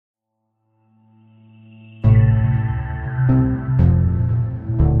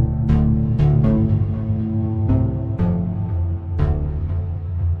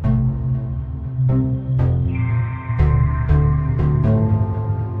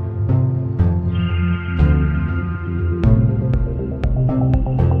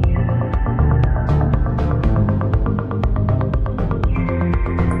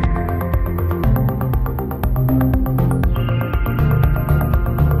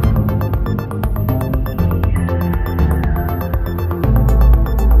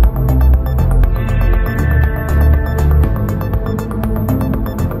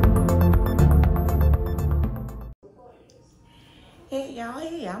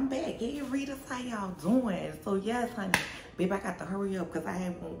I'm back. Hey, readers, how y'all doing? So, yes, honey, babe, I got to hurry up because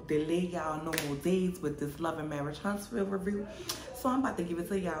I won't delay y'all no more days with this Love and Marriage Huntsville review. So, I'm about to give it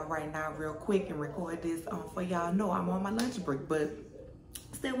to y'all right now real quick and record this for y'all. Know I'm on my lunch break, but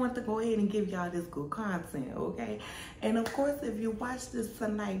still want to go ahead and give y'all this good content, okay? And, of course, if you watch this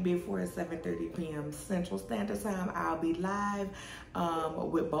tonight before 7:30 p.m. Central Standard Time, I'll be live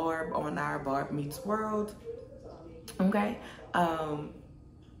with Barb on our Barb Meets World. Okay,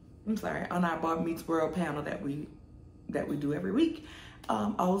 I'm sorry, on our Barb Meets World panel that we do every week.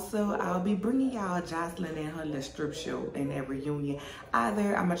 Also, I'll be bringing y'all Jocelyn and her little strip show and their reunion.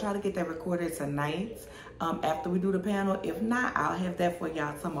 Either I'm gonna try to get that recorded tonight after we do the panel. If not, I'll have that for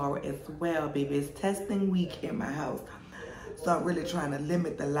y'all tomorrow as well, baby. It's testing week in my house, so I'm really trying to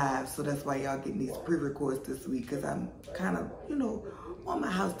limit the live. So that's why y'all getting these pre-records this week, because I'm kind of, you know, want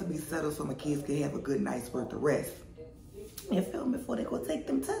my house to be settled so my kids can have a good night's worth of rest. You feel me? Before they go take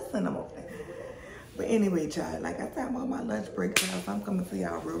them tests in the morning. But anyway, child, like I said, I'm on my lunch break, child, so I'm coming to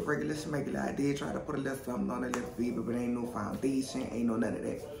y'all real regular schmegular. I did try to put a little something on a little fever, but ain't no foundation, ain't no none of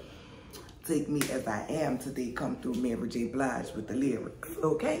that. Take me as I am today, come through Mary J. Blige with the lyrics,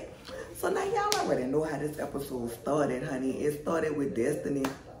 okay? So now y'all already know how this episode started, honey. It started with Destiny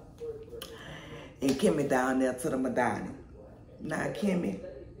and Kimmy down there to the Madonna. Now, Kimmy,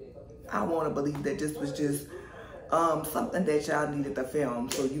 I want to believe that this was just something that y'all needed to film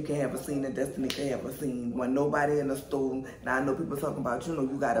so you can have a scene and Destiny can have a scene. When nobody in the store, now I know people talking about, you know,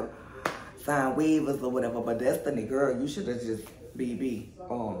 you gotta sign waivers or whatever, but Destiny, girl, you should have just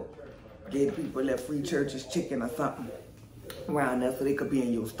gave people that free church's chicken or something around there so they could be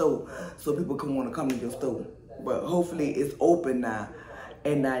in your store, so people can want to come to your store. But hopefully it's open now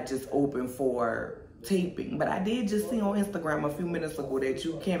and not just open for taping. But I did just see on Instagram a few minutes ago that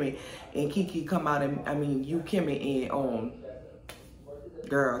you, Kimmy, and Kiki come out and, I mean, you, Kimmy, and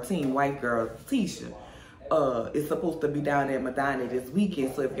white girl, Tisha, is supposed to be down at Madonna this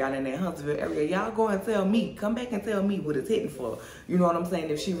weekend. So if y'all in that Huntsville area, y'all go and tell me, come back and tell me what it's hitting for. You know what I'm saying?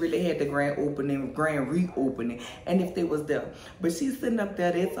 If she really had the grand reopening, and if they was there. But she's sitting up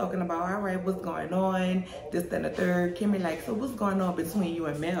there, they're talking about, all right, what's going on, this, that, and the third. Kimmy like, so what's going on between you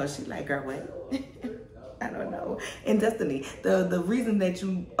and Mel? She like, girl, what? I don't know. And Destiny, the reason that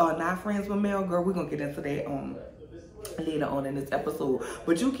you are not friends with Mel, girl, we're gonna get into that later on in this episode.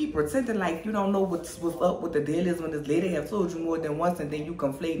 But you keep pretending like you don't know what's up with the deal is when this lady have told you more than once, and then you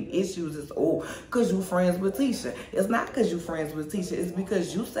conflating issues as, oh, because you friends with Tisha. It's not because you friends with Tisha. It's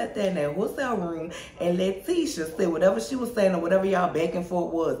because you sat there in that hotel room and let Tisha say whatever she was saying or whatever y'all back and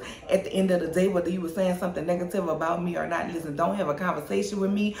forth was. At the end of the day, whether you were saying something negative about me or not, listen, don't have a conversation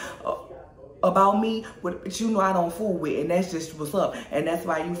with me about me, but you know I don't fool with, and that's just what's up, and that's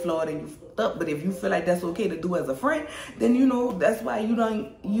why you flawed and you fucked up. But if you feel like that's okay to do as a friend, then you know that's why you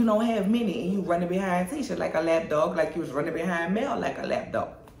don't have many, and you running behind Tisha like a lapdog, like you was running behind Mel like a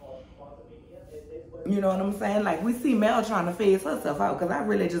lapdog. You know what I'm saying? Like, we see Mel trying to phase herself out, because I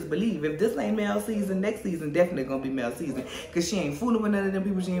really just believe if this ain't Mel season, next season definitely gonna be Mel season, because she ain't fooling with none of them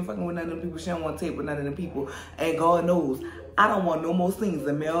people, she ain't fucking with none of them people, she don't want to tape with none of them people, and God knows I don't want no more scenes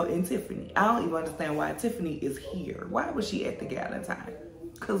of Mel and Tiffany. I don't even understand why Tiffany is here. Why was she at the Galentine?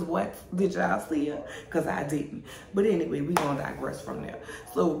 Because what? Did y'all see her? Because I didn't. But anyway, we gonna digress from there.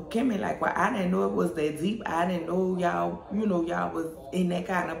 So Kimmy like, well, I didn't know it was that deep. I didn't know y'all, you know, y'all was in that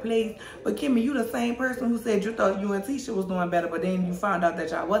kind of place. But Kimmy, you the same person who said you thought you and Tisha was doing better, but then you found out that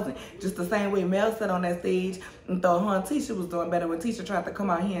y'all wasn't. Just the same way Mel sat on that stage and thought her and Tisha was doing better when Tisha tried to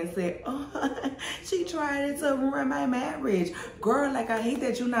come out here and say, oh, she tried it to ruin my marriage. Girl, like, I hate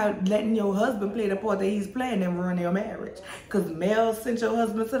that you're not letting your husband play the part that he's playing and ruin your marriage. Because Mel sent your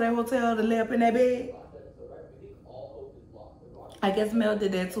husband to that hotel to lay up in that bed. I guess Mel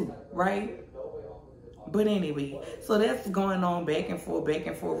did that too, right? But anyway, so that's going on back and forth.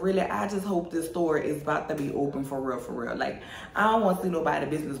 Really, I just hope this store is about to be open for real. Like, I don't want to see nobody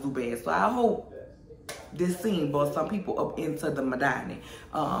business do bad. So I hope this scene brought some people up into the Madonna,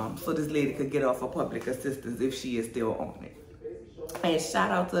 so this lady could get off of public assistance if she is still on it. And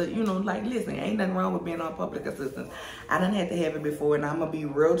shout out to, you know, like, listen, ain't nothing wrong with being on public assistance. I done had to have it before, and I'm going to be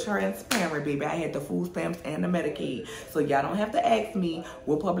real transparent, baby. I had the food stamps and the Medicaid. So y'all don't have to ask me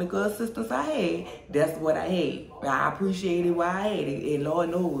what public assistance I had. That's what I had. I appreciate it while I had it. And Lord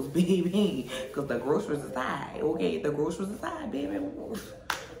knows, baby, because the groceries is high, okay? The groceries is high, baby.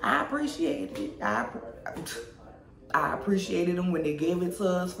 I appreciate it. I appreciated them when they gave it to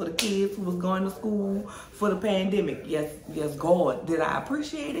us for the kids who was going to school for the pandemic. Yes, God. Did I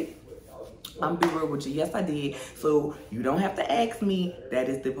appreciate it? I'm be real with you. Yes, I did. So you don't have to ask me. That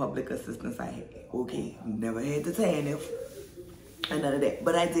is the public assistance I had. Okay, never had the TANF. and none of that.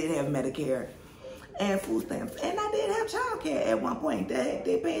 But I did have Medicare and food stamps, and I did have child care at one point.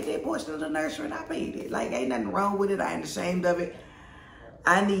 They paid their portion of the nursery, and I paid it. Like, ain't nothing wrong with it. I ain't ashamed of it.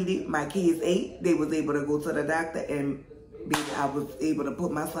 I needed, my kids ate. They was able to go to the doctor, and I was able to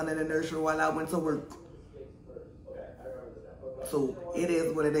put my son in the nursery while I went to work. So it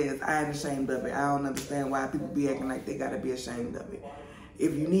is what it is. I ain't ashamed of it. I don't understand why people be acting like they gotta be ashamed of it.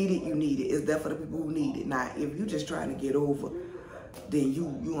 If you need it, you need it. It's there for the people who need it. Now, if you just trying to get over, then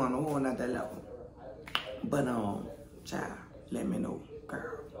you on a whole nother level. But child, let me know,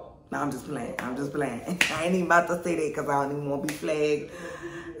 girl. No, I'm just playing. I'm just playing. I ain't even about to say that because I don't even want to be flagged.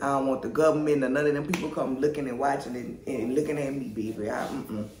 I don't want the government or none of them people come looking and watching it and looking at me, baby.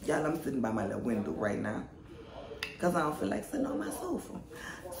 Y'all, I'm sitting by my little window right now because I don't feel like sitting on my sofa.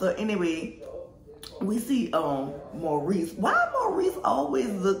 So anyway, we see Maurice. Why Maurice always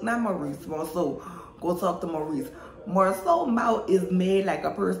look, not Maurice, Marceau. Go talk to Maurice. Marceau mouth is made like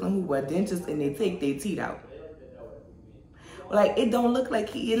a person who a dentist and they take their teeth out. Like, it don't look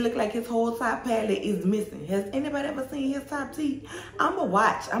like it look like his whole top palate is missing. Has anybody ever seen his top teeth? I'ma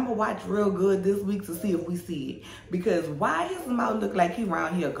watch real good this week to see if we see it. Because why his mouth look like he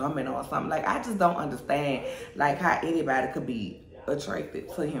around here gumming or something? Like, I just don't understand, like, how anybody could be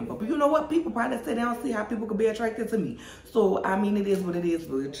attracted to him. But you know what? People probably say they don't see how people could be attracted to me. So, I mean, it is what it is.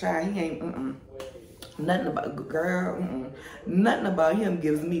 But child, he ain't, nothing about, girl, nothing about him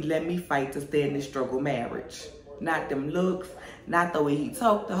gives me, let me fight to stay in this struggle marriage. Not them looks, not the way he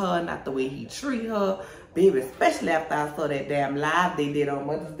talked to her, not the way he treat her. Baby, especially after I saw that damn live they did on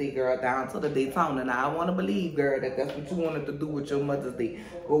Mother's Day, girl, down to the Daytona. Now, I want to believe, girl, that that's what you wanted to do with your Mother's Day.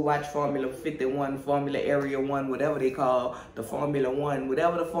 Go watch Formula 51, Formula Area 1, whatever they call the Formula 1,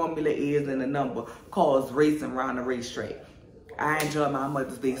 whatever the formula is and the number, calls racing around the racetrack. I enjoyed my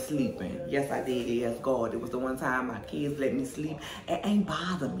Mother's Day sleeping. Yes, I did. Yes, God. It was the one time my kids let me sleep. It ain't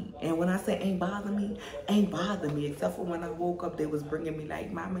bother me. And when I say ain't bother me, except for when I woke up, they was bringing me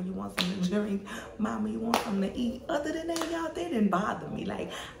like, Mama, you want something to drink? Mama, you want something to eat? Other than that, y'all, they didn't bother me.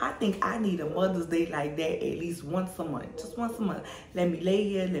 Like, I think I need a Mother's Day like that at least once a month. Just once a month. Let me lay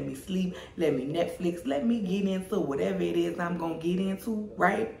here, let me sleep, let me Netflix, let me get into whatever it is I'm going to get into,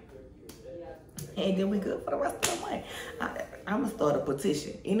 right? And then we good for the rest of the month. I'm gonna start a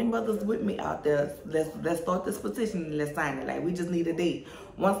petition. Any mothers with me out there, let's start this petition and let's sign it. Like, we just need a date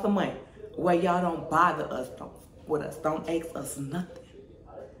once a month where y'all don't bother us with us. Don't ask us nothing.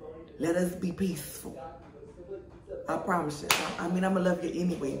 Let us be peaceful. I promise you. I mean, I'm gonna love you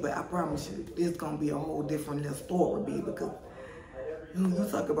anyway, but I promise you, this gonna be a whole different little story, baby. Because you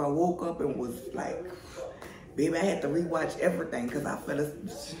talk about woke up and was like, baby, I had to rewatch everything because I felt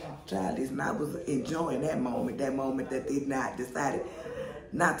childish and I was enjoying that moment that they not decided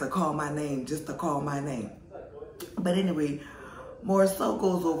not to call my name, just to call my name. But anyway, Marceau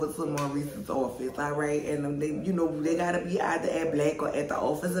goes over to Maurice's office, all right? And they, you know, they got to be either at Black or at the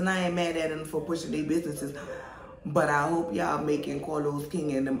office. And I ain't mad at them for pushing their businesses. But I hope y'all making Carlos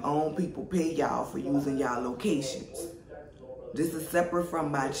King and them own people pay y'all for using y'all locations. This is separate from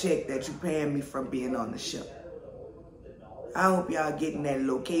my check that you paying me from being on the show. I hope y'all getting that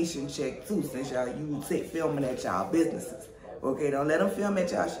location check too, since y'all filming at y'all businesses. Okay, don't let them film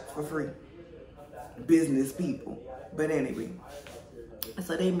at y'all for free. Business people. But anyway,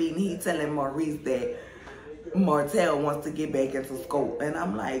 so they meet and he telling Maurice that Martell wants to get back into school. And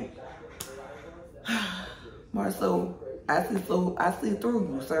I'm like, Marceau, I see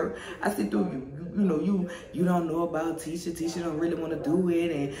through you, sir. I see through you. You know, you don't know about Tisha. Tisha don't really want to do it.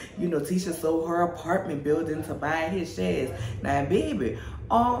 And, you know, Tisha sold her apartment building to buy his shares. Now, baby,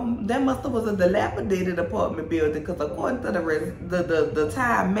 that must have was a dilapidated apartment building because according to the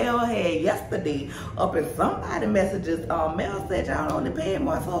time Mel had yesterday up in somebody messages, Mel said y'all only paid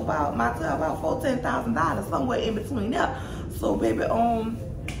Marceau about $10,000, somewhere in between there. So, baby,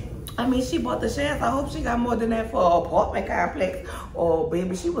 I mean, she bought the shares. I hope she got more than that for an apartment complex. Or,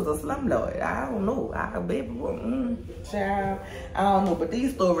 baby, she was a slumlord. I don't know. Child, I don't know. But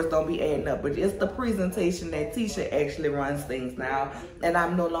these stories don't be adding up. But it's the presentation that Tisha actually runs things now. And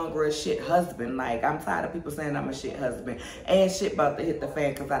I'm no longer a shit husband. Like, I'm tired of people saying I'm a shit husband. And shit about to hit the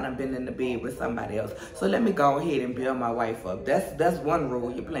fan because I done been in the bed with somebody else. So let me go ahead and build my wife up. That's one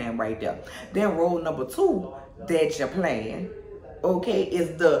role you're playing right there. Then role number 2 that you're playing, okay,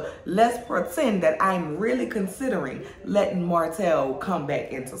 is the let's pretend that I'm really considering letting Martell come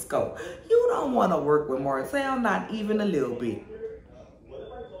back into school. You don't want to work with Martell, not even a little bit.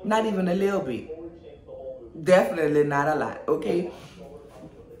 Not even a little bit. Definitely not a lot, okay?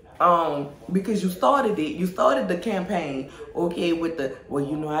 Because you started the campaign, okay, with the, well,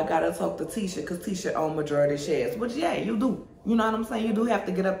 you know, I gotta talk to Tisha because Tisha own majority shares. Which, yeah, you do. You know what I'm saying? You do have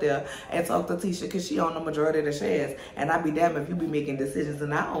to get up there and talk to Tisha because she own the majority of the shares. And I'd be damned if you be making decisions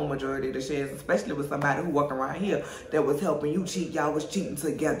and I own majority of the shares, especially with somebody who walking around here that was helping you cheat. Y'all was cheating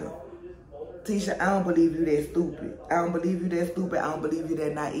together. Tisha, I don't believe you that stupid. I don't believe you that stupid. I don't believe you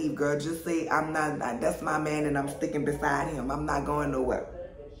that naive, girl. Just say, I'm not, that's my man and I'm sticking beside him. I'm not going nowhere.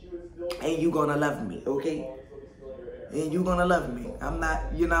 And you gonna love me, okay? And you gonna love me. I'm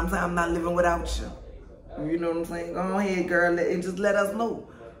not, you know what I'm saying? I'm not living without you. You know what I'm saying? Go ahead, girl, and just let us know.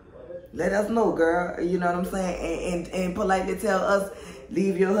 Let us know, girl. You know what I'm saying? And politely tell us,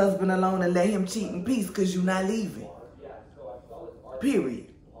 leave your husband alone and let him cheat in peace because you're not leaving.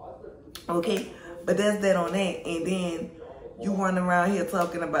 Period. Okay? But that's that on that. And then you run around here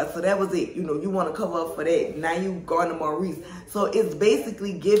talking about, so that was it. You know, you want to cover up for that. Now you going to Maurice. So it's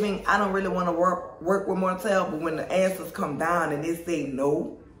basically giving, I don't really want to work with Martell, but when the answers come down and they say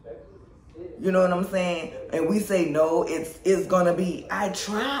no, you know what I'm saying? And we say no, it's gonna be, I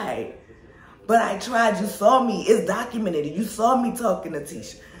tried. But I tried, you saw me, it's documented. You saw me talking to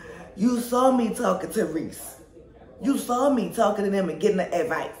Tisha. You saw me talking to Reese. You saw me talking to them and getting the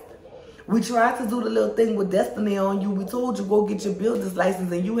advice. We tried to do the little thing with Destiny on you. We told you go get your builder's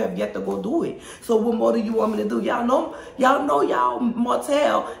license and you have yet to go do it. So what more do you want me to do? Y'all know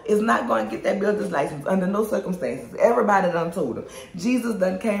Martell is not going to get that builder's license under no circumstances. Everybody done told him. Jesus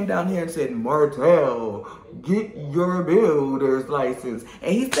done came down here and said, Martell, get your builder's license.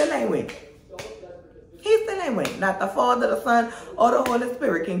 And he still ain't winning. He still ain't winning. Not the Father, the Son, or the Holy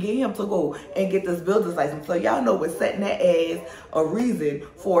Spirit can get him to go and get this builder's license. So y'all know we're setting that as a reason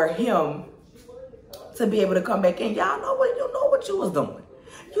for him to be able to come back in. Y'all know what you was doing.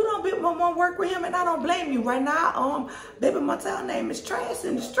 You don't want to work with him, and I don't blame you. Right now, baby Martell name is trash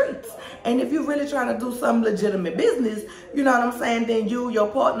in the streets. And if you're really trying to do some legitimate business, you know what I'm saying, then you, your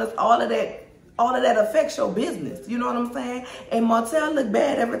partners, all of that affects your business. You know what I'm saying? And Martell look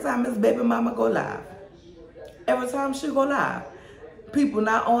bad every time his baby mama go live. Every time she go live, people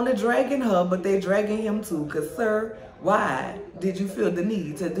not only dragging her, but they dragging him too. Because, sir, why did you feel the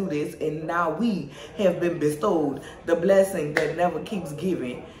need to do this? And now we have been bestowed the blessing that never keeps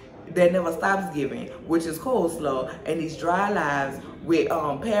giving, that never stops giving, which is coleslaw and these dry lives with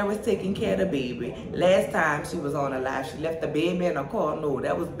Paris taking care of the baby. Last time she was on a live, she left the baby in a car. No,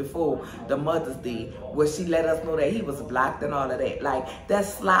 that was before the Mother's Day, where she let us know that he was blocked and all of that. Like,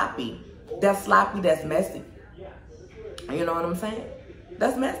 that's sloppy. That's sloppy, that's messy. You know what I'm saying?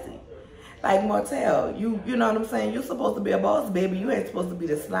 That's messy. Like Martell, you know what I'm saying? You're supposed to be a boss, baby. You ain't supposed to be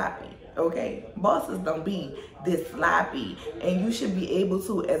this sloppy, okay? Bosses don't be this sloppy. And you should be able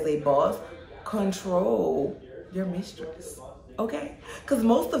to, as a boss, control your mistress, okay? Because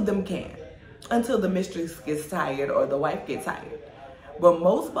most of them can, until the mistress gets tired or the wife gets tired. But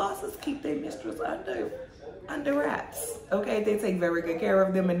most bosses keep their mistress under wraps, okay? They take very good care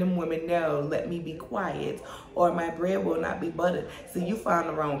of them, and them women know, let me be quiet or my bread will not be buttered. See, you find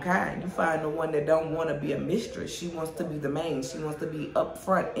the wrong kind. You find the one that don't want to be a mistress. She wants to be the main. She wants to be up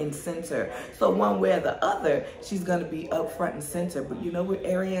front and center. So one way or the other, she's going to be up front and center. But you know what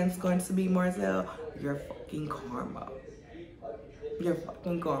Ariane's going to be, Marcel? Your fucking karma. Your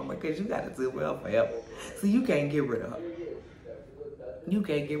fucking karma, because you got to do well forever. So you can't get rid of her. You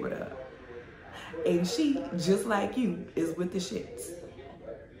can't get rid of her. And she, just like you, is with the shits.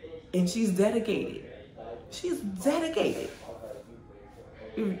 And she's dedicated. She's dedicated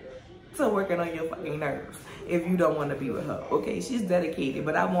to working on your fucking nerves if you don't want to be with her. Okay, she's dedicated.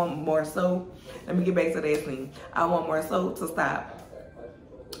 But I want more so, let me get back to that scene. I want more so to stop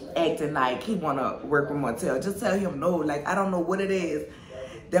acting like he want to work with Martell. Just tell him no. Like, I don't know what it is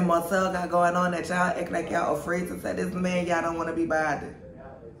that Martell got going on that y'all act like y'all afraid to say this man y'all don't want to be bothered.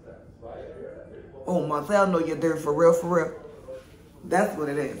 Oh, Martell know you're there for real, for real. That's what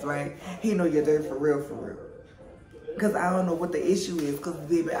it is, right? He know you're there for real, for real. Because I don't know what the issue is. Because,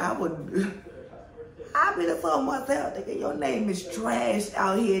 baby, I'd be the song Martell thinking your name is trash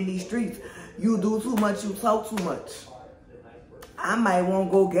out here in these streets. You do too much, you talk too much. I might want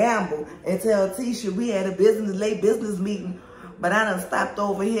to go gamble and tell Tisha we had a late business meeting, but I done stopped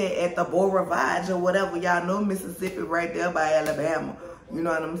over here at the Beau Rivage or whatever. Y'all know Mississippi right there by Alabama. You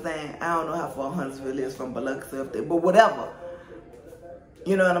know what I'm saying? I don't know how far Huntsville is from Biloxi up there, but whatever.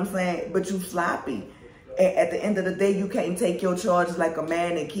 You know what I'm saying? But you sloppy. At the end of the day, you can't take your charges like a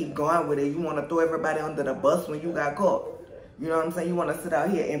man and keep going with it. You want to throw everybody under the bus when you got caught. You know what I'm saying? You want to sit out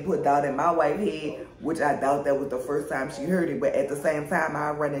here and put doubt in my wife's head, which I doubt that was the first time she heard it. But at the same time,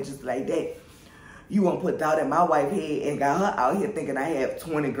 I run it just like that. You won't put doubt in my wife's head and got her out here thinking I have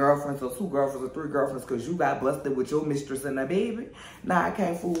 20 girlfriends or 2 girlfriends or 3 girlfriends because you got busted with your mistress and a baby. Nah, I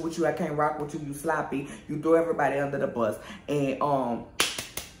can't fool with you. I can't rock with you. You sloppy. You throw everybody under the bus. And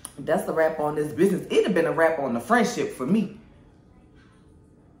that's the wrap on this business. It'd have been a wrap on the friendship for me.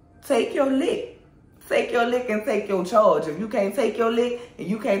 Take your lick. Take your lick and take your charge. If you can't take your lick and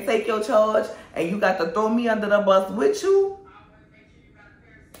you can't take your charge and you got to throw me under the bus with you,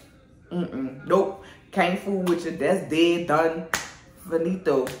 nope. Can't fool with you. That's dead, done,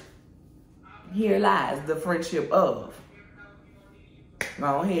 finito. Here lies the friendship of.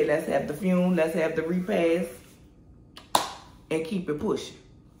 Go ahead, let's have the fume, let's have the repass, and keep it pushing.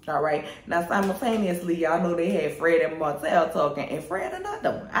 All right. Now, simultaneously, y'all know they had Fred and Martell talking, and Fred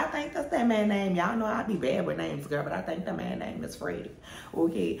another one. I think that's that man's name. Y'all know I be bad with names, girl, but I think the man's name is Fred.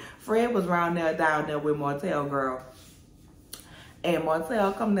 Okay. Fred was down there with Martell, girl. And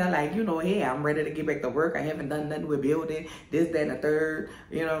Martell come there like, you know, hey, I'm ready to get back to work. I haven't done nothing with building, this, that, and the third.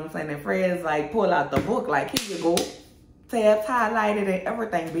 You know what I'm saying? And Fred's like, pull out the book, like, here you go. Tabs highlighted and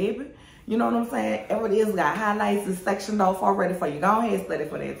everything, baby. You know what I'm saying? Everything's got highlights and sectioned off already for you. Go ahead and study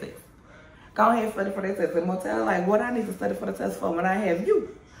for that test. Go ahead and study for that test. And Martell like, what I need to study for the test for when I have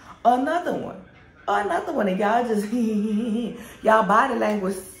you? Another one. Another one. And y'all just, y'all body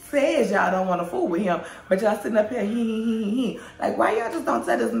language says y'all don't want to fool with him, but y'all sitting up here, like, why y'all just don't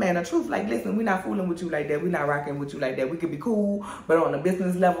tell this man the truth? Like, listen, we're not fooling with you like that. We're not rocking with you like that. We could be cool, but on the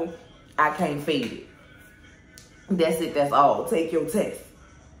business level, I can't fade it. That's it. That's all. Take your test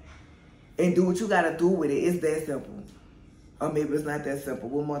and do what you got to do with it. It's that simple. Or maybe it's not that simple.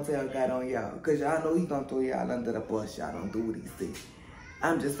 What Martell got on y'all? Because y'all know he going to throw y'all under the bus. Y'all don't do what he said.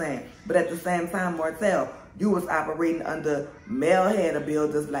 I'm just saying. But at the same time, Martell, you was operating under Mel had a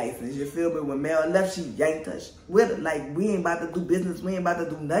builder's license. You feel me? When Mel left, she yanked us with her. Like, we ain't about to do business. We ain't about to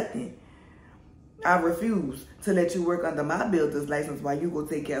do nothing. I refuse to let you work under my builder's license while you go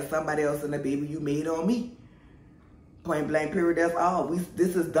take care of somebody else and the baby you made on me. Point blank period. That's all.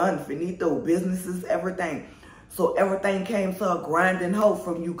 This is done. Finito. Businesses, everything. So everything came to a grinding halt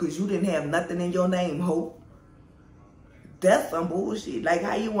from you because you didn't have nothing in your name, Hope. That's some bullshit. Like,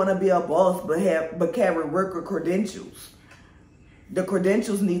 how you want to be a boss but carry worker credentials? The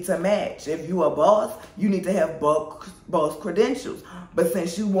credentials need to match. If you a boss, you need to have boss credentials. But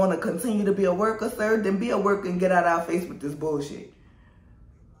since you want to continue to be a worker, sir, then be a worker and get out of our face with this bullshit.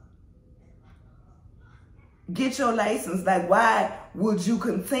 Get your license. Like, why would you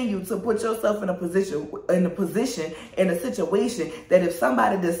continue to put yourself in a situation that if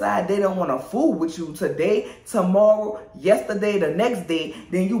somebody decide they don't want to fool with you today, tomorrow, yesterday, the next day,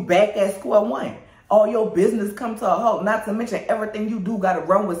 then you back at square one. All your business come to a halt. Not to mention everything you do got to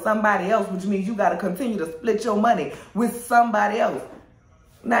run with somebody else, which means you got to continue to split your money with somebody else.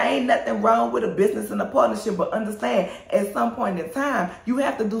 Now, ain't nothing wrong with a business and a partnership, but understand at some point in time, you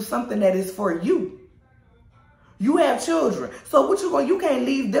have to do something that is for you. You have children. So what you can't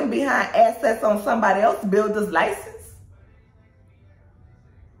leave them behind assets on somebody else's builder's license.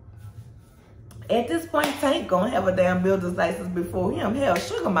 At this point, Tank gonna have a damn builder's license before him. Hell,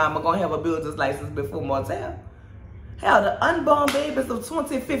 Sugar Mama gonna have a builder's license before Martell. Hell, the unborn babies of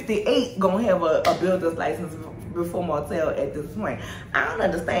 2058 gonna have a builder's license before Martell at this point. I don't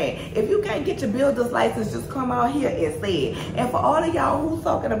understand. If you can't get your builder's license, just come out here and say it. And for all of y'all who's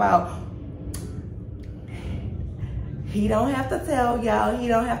talking about, he don't have to tell y'all. He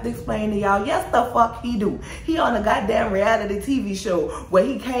don't have to explain to y'all. Yes, the fuck he do. He on a goddamn reality TV show where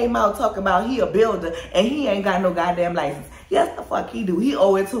he came out talking about he a builder and he ain't got no goddamn license. Yes, the fuck he do. He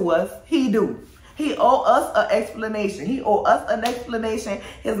owe it to us. He do. He owe us an explanation. He owe us an explanation.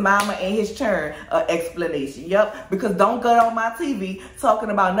 His mama and his churn an explanation. Yep. Because don't go on my TV talking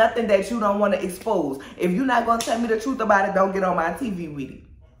about nothing that you don't want to expose. If you're not going to tell me the truth about it, don't get on my TV with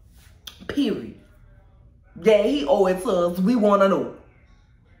it. Period. Yeah, he owe it to us. We want to know.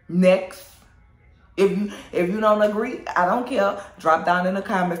 Next. If you don't agree, I don't care. Drop down in the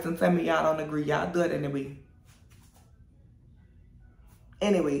comments and tell me y'all don't agree. Y'all do it anyway.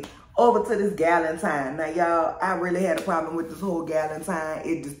 Anyway, over to this Galentine. Now, y'all, I really had a problem with this whole Galentine.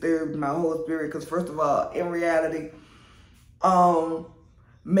 It disturbed my whole spirit because, first of all, in reality,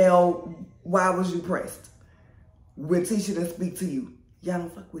 Mel, why was you pressed? When Tisha didn't speak to you, y'all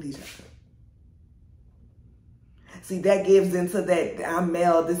don't fuck with each other. See, that gives into that I'm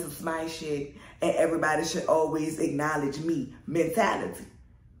Mel, this is my shit, and everybody should always acknowledge me mentality.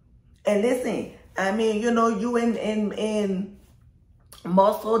 And listen, I mean, you know, you and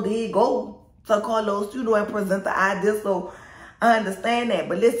Muscle did go to Carlos, you know, and present the idea, so I understand that.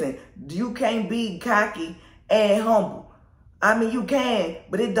 But listen, you can't be cocky and humble. I mean, you can,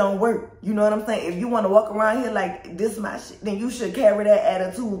 but it don't work. You know what I'm saying? If you want to walk around here like this my shit, then you should carry that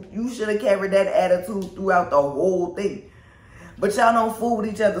attitude. You should have carried that attitude throughout the whole thing. But y'all don't fool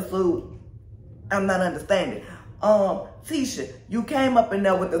with each other, so I'm not understanding. Tisha, you came up in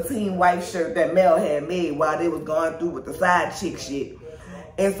there with the team white shirt that Mel had made while they was going through with the side chick shit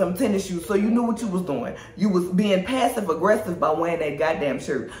and some tennis shoes. So you knew what you was doing. You was being passive aggressive by wearing that goddamn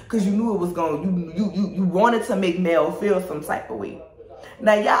shirt because you knew it was going. You wanted to make Mel feel some type of way.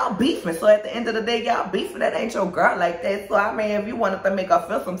 Now y'all beefing, so at the end of the day, y'all beefing. That ain't your girl like that. So I mean, if you wanted to make her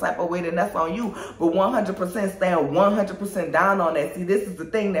feel some type of way, then that's on you. But 100% stand 100% down on that. See, this is the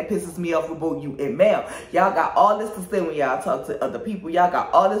thing that pisses me off with both you and Mel. Y'all got all this to say when y'all talk to other people. Y'all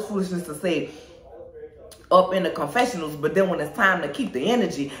got all this foolishness to say up in the confessionals, but then when it's time to keep the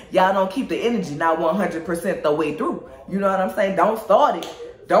energy, y'all don't keep the energy not 100% the way through. You know what I'm saying? Don't start it.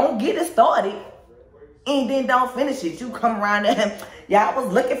 Don't get it started. And then don't finish it. You come around there, y'all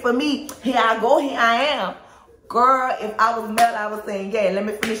was looking for me. Here I go, here I am. Girl, if I was mad, I was saying, yeah, let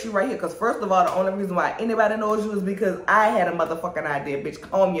me finish you right here. Because first of all, the only reason why anybody knows you is because I had a motherfucking idea. Bitch,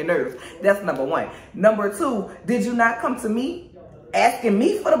 calm your nerves. That's number one. Number two, did you not come to me asking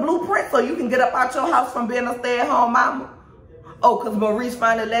me for the blueprint so you can get up out your house from being a stay-at-home mama? Oh, because Maurice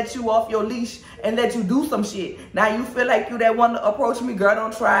finally let you off your leash and let you do some shit. Now you feel like you that one to approach me. Girl,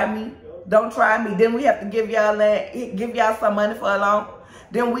 don't try me. Don't try me. Then we have to give y'all some money for a loan.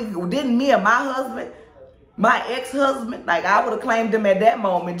 Didn't me and my husband, my ex-husband, like I would have claimed him at that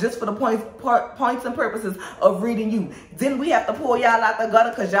moment just for the points and purposes of reading you. Didn't we have to pull y'all out the gutter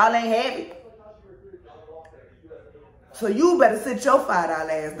because y'all ain't have it? So you better sit your $5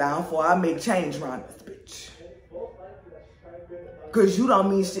 ass down before I make change around this bitch. Because you don't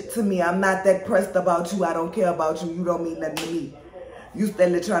mean shit to me. I'm not that pressed about you. I don't care about you. You don't mean nothing to me. You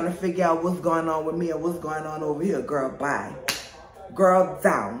steadily trying to figure out what's going on with me and what's going on over here. Girl, bye. Girl,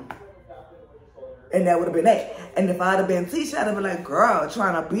 down. And that would have been that. And if I'd have been Tisha, I'd have been like, girl,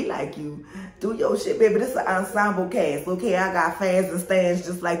 trying to be like you. Do your shit, baby. This is an ensemble cast. Okay, I got fans and stands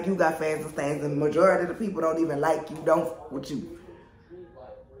just like you got fans and stands. And the majority of the people don't even like you. Don't fuck with you.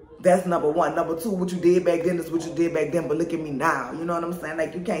 That's number one. Number two, what you did back then is what you did back then. But look at me now. You know what I'm saying?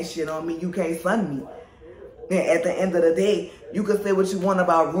 Like, you can't shit on me. You can't sun me. And at the end of the day, you can say what you want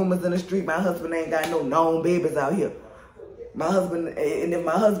about rumors in the street. My husband ain't got no known babies out here. My husband, and if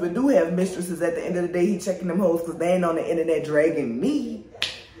my husband do have mistresses, at the end of the day, he checking them hoes because they ain't on the internet dragging me.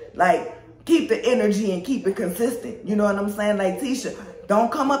 Like, keep the energy and keep it consistent. You know what I'm saying? Like, Tisha,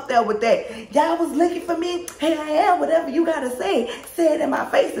 don't come up there with that. Y'all was looking for me. Hey, I am. Whatever you got to say, say it in my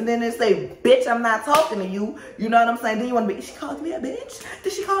face. And then they say, bitch, I'm not talking to you. You know what I'm saying? Then you want to be, she called me a bitch?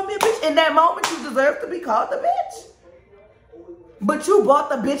 Did she call me a bitch? In that moment, you deserve to be called a bitch. But you bought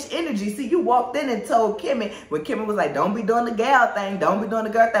the bitch energy. See, you walked in and told Kimmy, when Kimmy was like, don't be doing the gal thing. Don't be doing the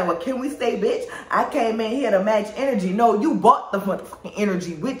girl thing. Well, can we say bitch? I came in here to match energy. No, you bought the motherfucking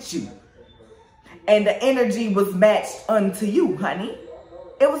energy with you. And the energy was matched unto you, honey.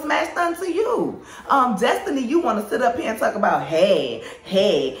 It was matched unto you. Destiny, you want to sit up here and talk about, hey,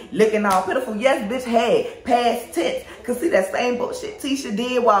 looking all pitiful. Yes, bitch, hey, past tense. Because see, that same bullshit Tisha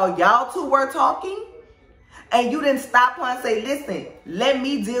did while y'all two were talking. And you didn't stop her and say, listen, let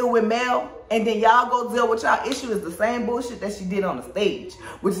me deal with Mel. And then y'all go deal with y'all issue is the same bullshit that she did on the stage.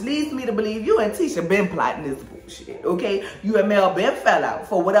 Which leads me to believe you and Tisha been plotting this bullshit, okay? You and Mel been fell out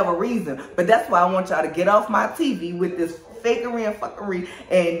for whatever reason. But that's why I want y'all to get off my TV with this fakery and fuckery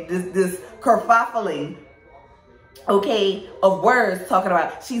and this kerfuffling, okay, of words talking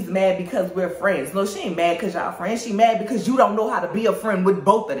about she's mad because we're friends. No, she ain't mad because y'all friends. She mad because you don't know how to be a friend with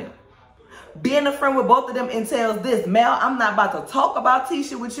both of them. Being a friend with both of them entails this. Mel, I'm not about to talk about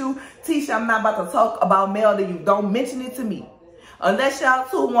Tisha with you. Tisha, I'm not about to talk about Mel to you. Don't mention it to me. Unless y'all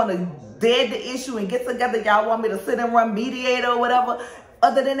two want to dead the issue and get together, y'all want me to sit and run mediator or whatever.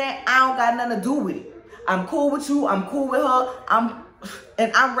 Other than that, I don't got nothing to do with it. I'm cool with you. I'm cool with her.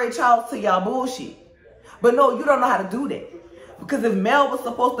 I'm Ray Charles to y'all bullshit. But no, you don't know how to do that. Because if Mel was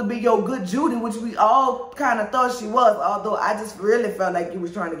supposed to be your good Judy, which we all kind of thought she was, although I just really felt like you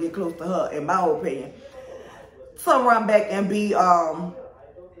was trying to get close to her, in my opinion. So run back and be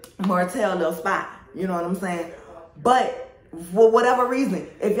Martell little spy. You know what I'm saying? But for whatever reason,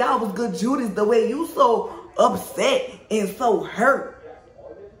 if y'all was good Judys, the way you so upset and so hurt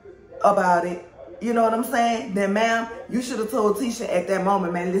about it, you know what I'm saying? Then, ma'am, you should have told Tisha at that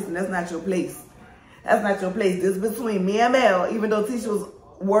moment, man, listen, that's not your place. That's not your place. This is between me and Mel, even though Tisha was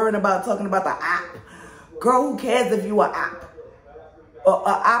worrying about talking about the op. Girl, who cares if you a op? Or a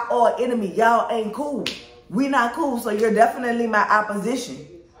op or an enemy? Y'all ain't cool. We not cool, so you're definitely my opposition.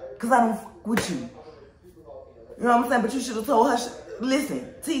 Because I don't fuck with you. You know what I'm saying? But you should have told her,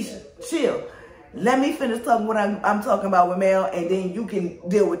 listen, Tisha, chill. Let me finish talking what I'm talking about with Mel, and then you can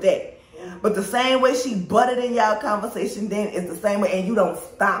deal with that. But the same way she butted in y'all conversation then is the same way, and you don't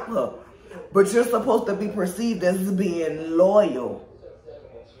stop her. But you're supposed to be perceived as being loyal.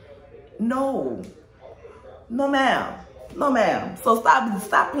 No. No, ma'am. No, ma'am. So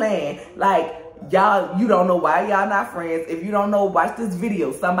stop playing. Like, y'all, you don't know why y'all not friends. If you don't know, watch this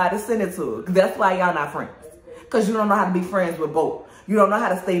video. Somebody send it to her. That's why y'all not friends. Because you don't know how to be friends with both. You don't know how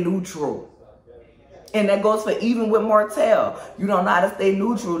to stay neutral. And that goes for even with Martell. You don't know how to stay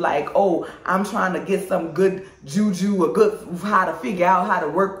neutral. Like, oh, I'm trying to get some good juju or good how to figure out how to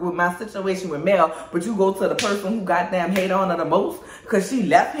work with my situation with Mel. But you go to the person who goddamn hate on her the most because she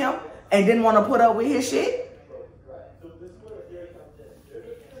left him and didn't want to put up with his shit.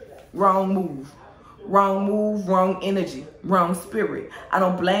 Wrong move. Wrong move, wrong energy, wrong spirit. I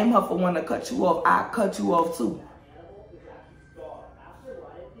don't blame her for wanting to cut you off. I cut you off too.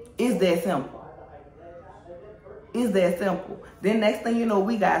 It's that simple. It's that simple. Then next thing you know,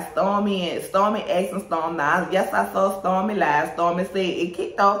 we got Stormy and Stormy asking Storm. Now, yes, I saw Stormy live. Stormy said it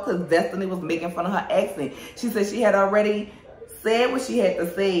kicked off because Destiny was making fun of her accent. She said she had already said what she had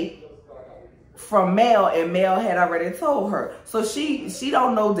to say from Mel, and Mel had already told her. So she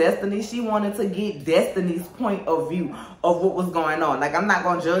don't know Destiny. She wanted to get Destiny's point of view of what was going on. Like, I'm not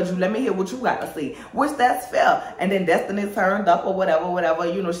going to judge you. Let me hear what you got to say. Which that's fair. And then Destiny turned up or whatever.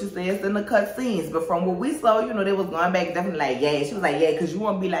 You know, she says in the cut scenes. But from what we saw, you know, they was going back definitely like, yeah. She was like, yeah, because you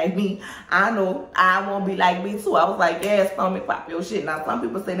won't be like me. I know. I won't be like me too. I was like, yeah, Stormy, pop your shit. Now, some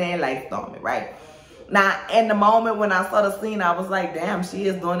people say they ain't like Stormy, right? Now, in the moment when I saw the scene, I was like, damn, she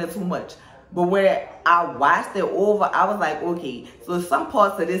is doing it too much. But when I watched it over, I was like, okay, so some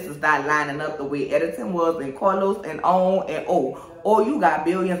parts of this is not lining up the way editing was in Carlos and On and Oh, you got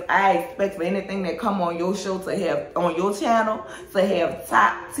billions. I expect for anything that come on your show to have, on your channel, to have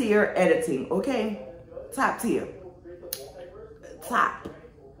top tier editing, okay? Top tier. Top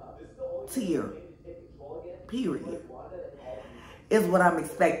tier. Period. Is what I'm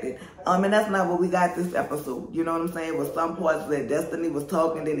expecting. And that's not what we got this episode. You know what I'm saying? With some parts that Destiny was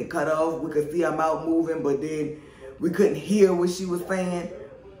talking, then it cut off. We could see her mouth moving, but then we couldn't hear what she was saying.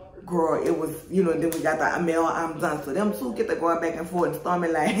 Girl, it was, you know, and then we got the Mel, I'm done. So them two get to going back and forth, and Stormy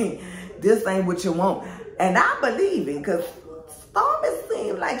like, this ain't what you want. And I believe it, because Stormy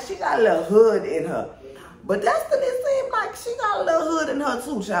seemed like she got a little hood in her. But Destiny seemed like she got a little hood in her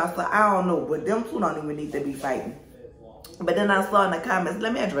too, child. So I don't know. But them two don't even need to be fighting. But then I saw in the comments,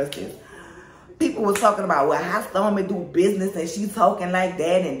 let me address this. People was talking about, well, how Stormy do business and she talking like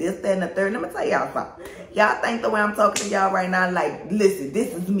that and this, that, and the third. Let me tell y'all something. Y'all think the way I'm talking to y'all right now, like, listen,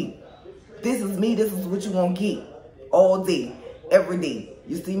 this is me. This is me. This is what you gonna get all day, every day.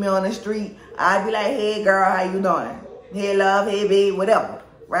 You see me on the street, I'd be like, hey, girl, how you doing? Hey, love, hey, babe, whatever,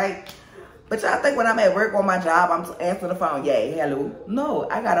 right? But y'all think when I'm at work on my job, I'm answering the phone, yay, hello. No,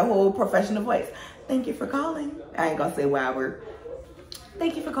 I got a whole professional voice. Thank you for calling. I ain't gonna say where I work.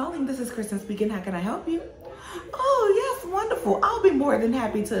 Thank you for calling. This is Kristen speaking. How can I help you? Oh, yes, wonderful. I'll be more than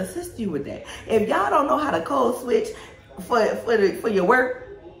happy to assist you with that. If y'all don't know how to code switch for your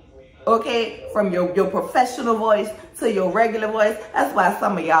work, okay, from your professional voice to your regular voice, that's why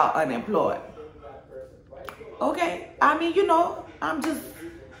some of y'all unemployed. Okay, I mean, you know, I'm just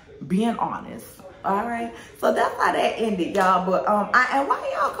being honest. All right, so that's how that ended, y'all. But and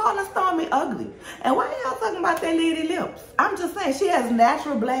why y'all calling Stormy ugly? And why y'all talking about that lady lips? I'm just saying she has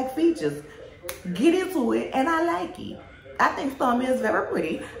natural black features. Get into it, and I like it. I think Stormy is very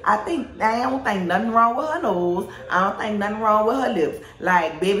pretty. I don't think nothing wrong with her nose. I don't think nothing wrong with her lips.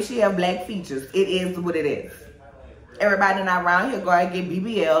 Like, baby, she have black features. It is what it is. Everybody not around here going to get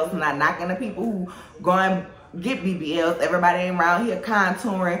BBLs. Not knocking the people who going get BBLs. Everybody ain't around here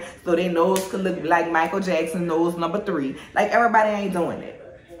contouring so their nose could look like Michael Jackson nose number 3. Like, everybody ain't doing it.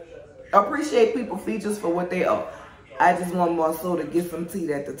 Appreciate people's features for what they are. I just want more so to get some teeth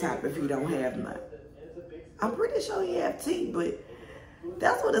at the top if you don't have none. I'm pretty sure you have teeth, but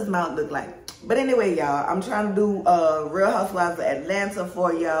that's what his mouth look like. But anyway, y'all, I'm trying to do Real Housewives of Atlanta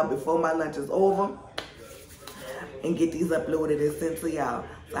for y'all before my lunch is over and get these uploaded and sent to y'all.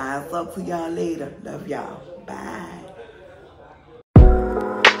 So I'll talk to y'all later. Love y'all. Bye.